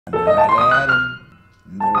You want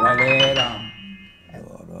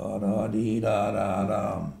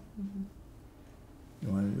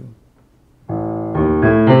to do?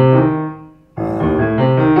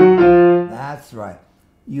 That's right.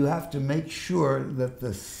 You have to make sure that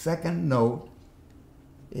the second note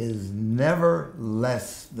is never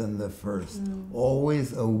less than the first.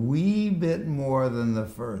 Always a wee bit more than the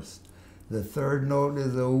first. The third note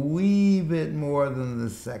is a wee bit more than the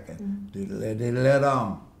second.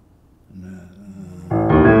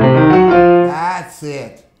 That's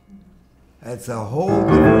it. That's a whole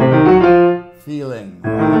different feeling.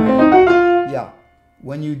 Yeah.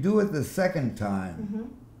 When you do it the second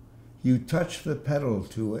time, you touch the pedal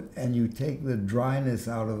to it and you take the dryness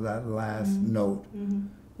out of that last note.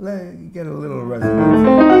 Get a little resonance.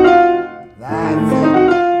 That's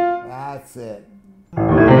it. That's it.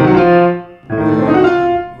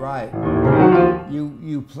 Right.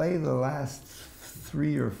 You play the last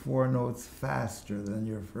 3 or 4 notes faster than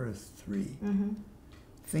your first 3.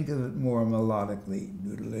 Think of it more melodically.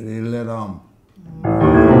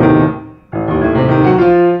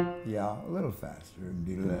 Yeah, a little faster.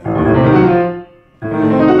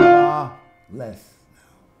 Less.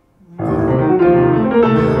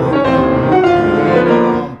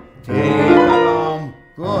 Good.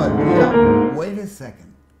 Yeah. Wait a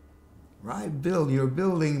second. Right, you're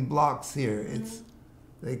building blocks here.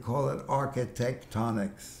 They call it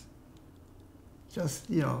architectonics. Just,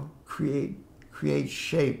 create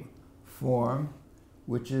shape, form,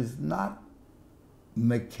 which is not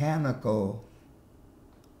mechanical,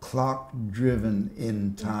 clock-driven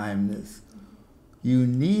in-timeness. You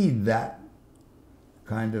need that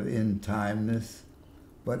kind of in-timeness,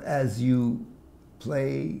 but as you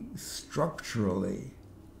play structurally,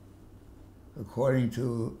 according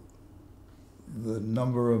to the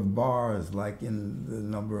number of bars, like in the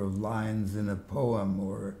number of lines in a poem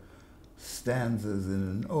or stanzas in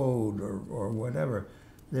an ode or whatever,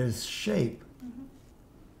 there's shape.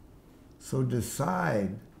 So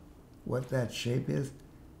decide what that shape is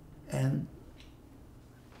and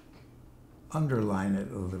underline it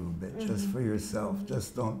a little bit just for yourself.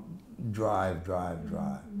 Just don't drive.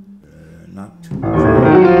 Not too much.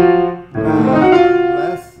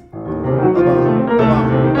 Less.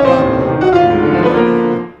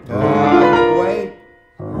 Wait.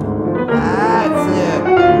 That's it.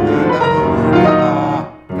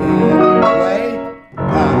 Wait.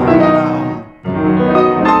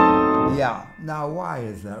 Yeah. Now, why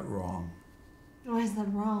is that wrong? Why is that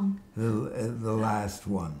wrong? The last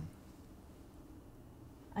one.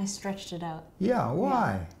 I stretched it out. Yeah,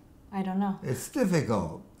 why? Yeah. I don't know. It's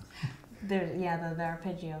difficult. The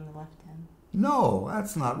arpeggio on the left hand. No,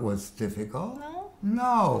 that's not what's difficult. No?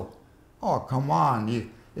 No. Oh, come on.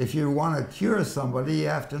 If you want to cure somebody, you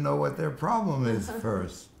have to know what their problem is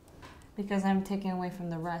first. Because I'm taking away from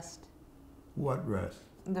the rest. What rest?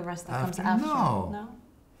 The rest that comes after. No.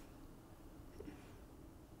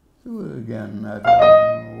 Do it again.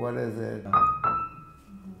 What is it?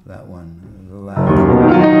 That one. The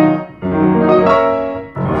last.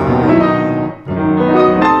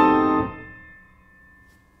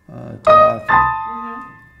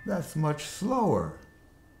 That's much slower.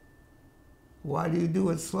 Why do you do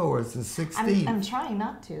it slower? It's a 16th. I'm trying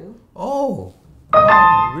not to. Oh,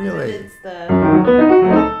 really? It's the...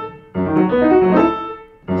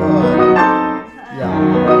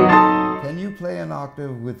 Yeah. Can you play an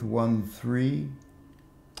octave with 1/3?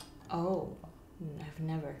 Oh, I've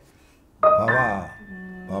never. Ba-ba,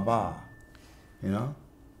 ba-ba. You know?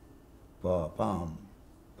 Ba-bum,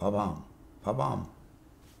 ba-bum, ba-bum.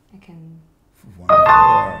 I can... 1, 4.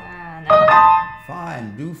 No.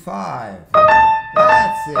 Fine, do 5.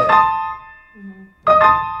 That's it.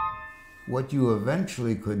 What you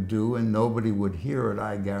eventually could do, and nobody would hear it,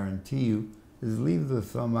 I guarantee you, is leave the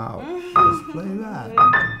thumb out. Just play that.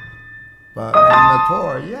 But and the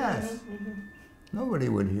chord, yes. Nobody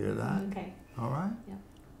would hear that. Okay. All right? Yeah.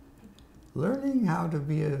 Learning how to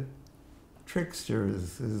be a trickster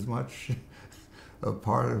is much a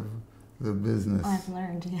part of the business. I've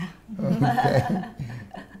learned, yeah. Okay.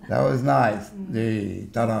 That was nice.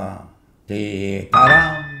 Dee-da-da,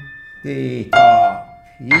 dee-da-dum, dee-da,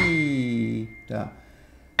 dee-da.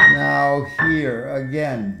 Now here,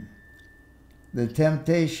 again, the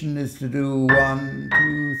temptation is to do 1,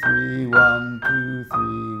 2, 3, 1, 2, 3,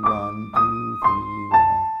 1, 2, 3,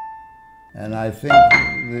 1. And I think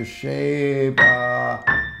the shape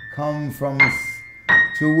come from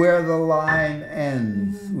to where the line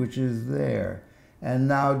ends, which is there. And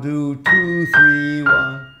now do 2, 3,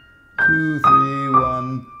 1, 2, 3,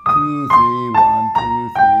 1, 2, 3, 1, 2,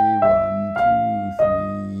 3, 1, 2,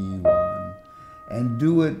 3, 1. and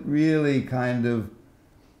do it really kind of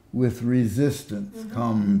with resistance.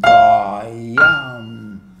 Come, ta,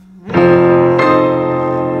 yum.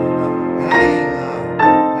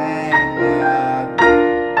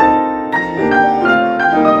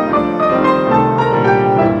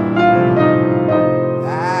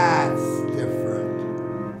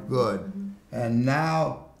 And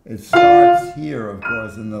now it starts here, of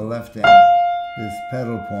course, in the left hand, this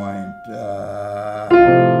pedal point.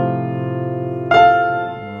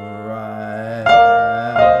 Right,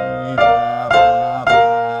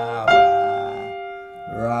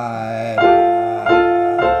 right.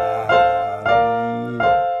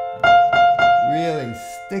 Really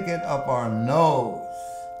stick it up our nose.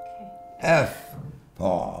 F,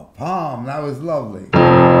 paw, palm. That was lovely.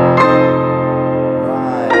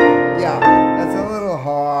 Yeah, that's a little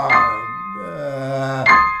hard.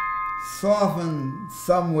 Soften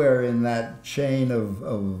somewhere in that chain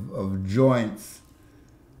of joints.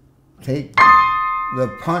 Take the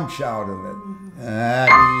punch out of it.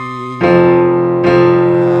 That's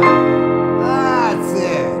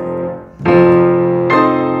it.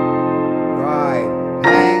 Right.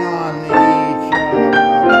 Hang on each.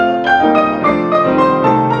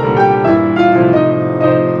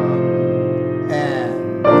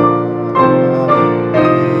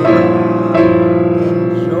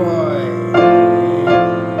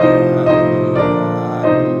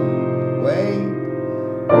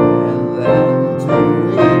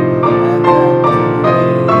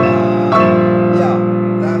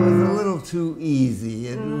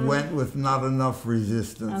 Not enough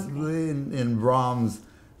resistance. Okay. In Brahms,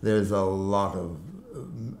 there's a lot of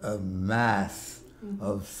mass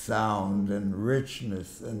of sound and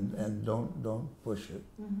richness, and don't push it.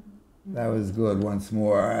 That was good. Once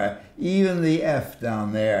more, even the F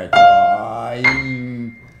down there,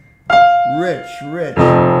 rich. Yes,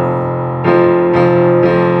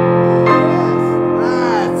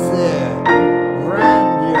 that's it.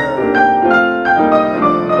 Grandeur.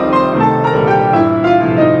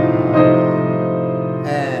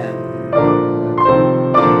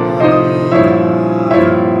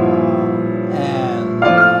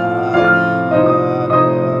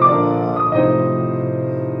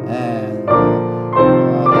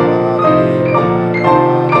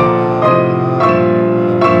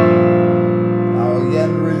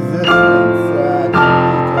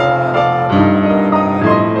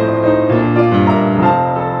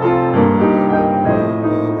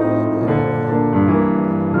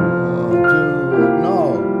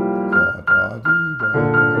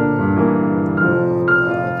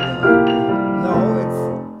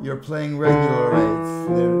 Playing regular eights.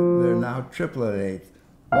 They're now triplet eights.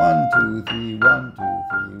 1, 2, 3, 1.